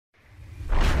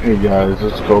Hey guys,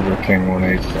 it's Cobra King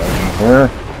 187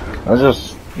 here. I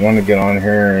just want to get on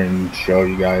here and show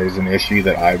you guys an issue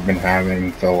that I've been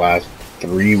having for the last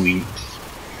 3 weeks,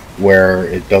 where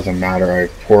it doesn't matter.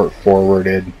 I've port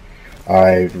forwarded,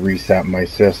 I've reset my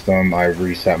system, I've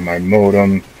reset my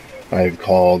modem, I've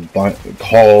called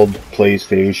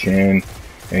PlayStation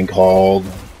and called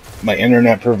my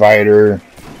internet provider.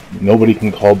 Nobody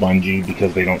can call Bungie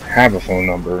because they don't have a phone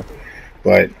number.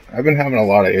 But I've been having a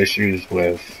lot of issues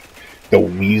with the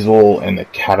weasel and the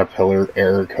caterpillar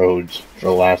error codes for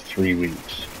the last 3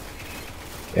 weeks.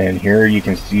 And here you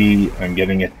can see I'm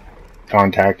getting it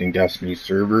contacting Destiny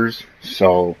servers,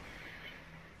 so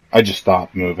I just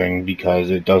stopped moving because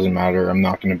it doesn't matter. I'm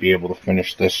not going to be able to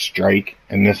finish this strike,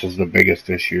 and this is the biggest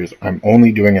issue. Is I'm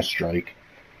only doing a strike,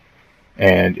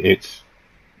 and it's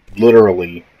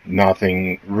literally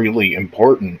nothing really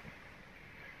important.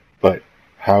 But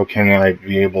how can I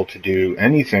be able to do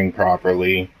anything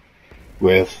properly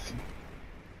with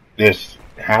this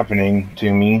happening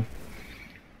to me?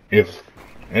 If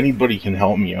anybody can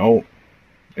help me out,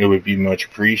 it would be much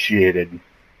appreciated.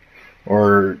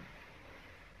 Or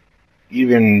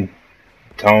even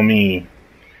tell me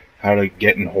how to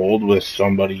get in hold with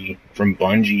somebody from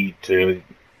Bungie to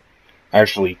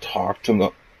actually talk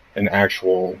to an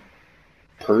actual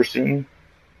person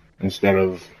instead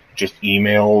of just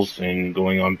emails and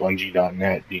going on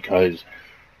Bungie.net, because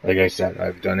like I said,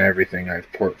 I've done everything.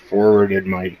 I've port forwarded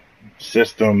my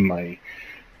system, my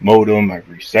modem, I've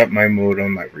reset my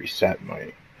modem, I've reset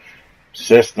my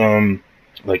system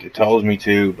like it tells me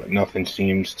to, but nothing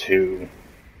seems to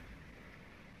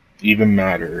even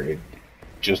matter. It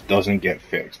just doesn't get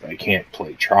fixed. I can't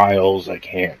play trials, I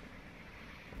can't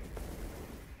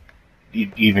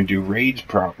even do raids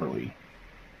properly.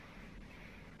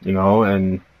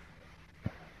 And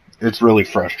it's really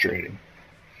frustrating.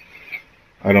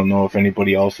 I don't know if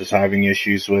anybody else is having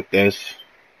issues with this.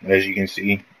 As you can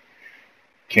see,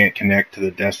 can't connect to the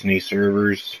Destiny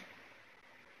servers.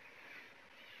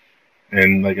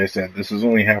 And like I said, this has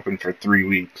only happened for 3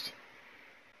 weeks.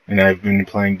 And I've been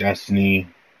playing Destiny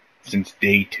since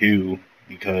day 2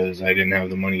 because I didn't have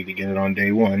the money to get it on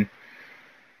day 1.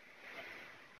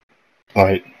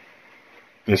 But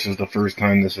this is the first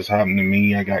time this has happened to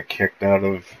me. I got kicked out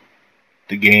of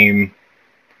the game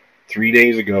 3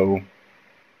 days ago,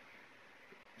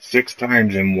 6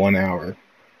 times in 1 hour.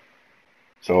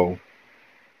 So,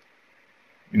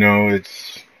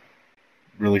 it's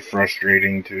really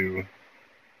frustrating to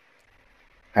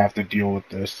have to deal with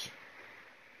this.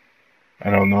 I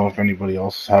don't know if anybody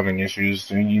else is having issues.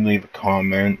 So you leave a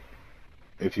comment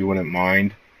if you wouldn't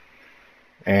mind.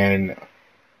 And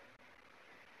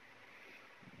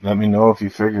let me know if you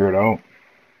figure it out.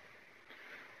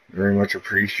 Very much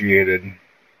appreciated.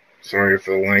 Sorry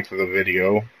for the length of the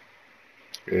video.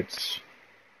 It's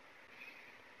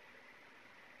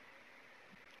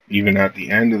even at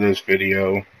the end of this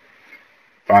video,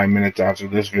 5 minutes after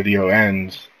this video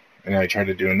ends, and I try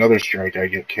to do another strike, I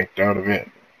get kicked out of it.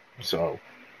 So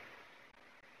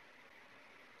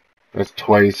that's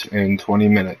twice in 20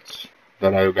 minutes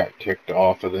that I got kicked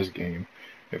off of this game.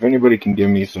 If anybody can give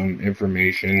me some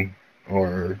information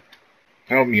or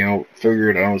help me out, figure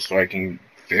it out so I can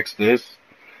fix this,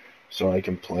 so I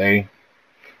can play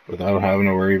without having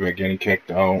to worry about getting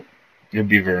kicked out, it'd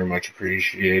be very much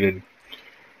appreciated.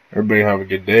 Everybody have a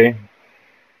good day.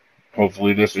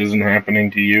 Hopefully this isn't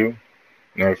happening to you,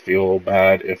 and I feel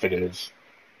bad if it is.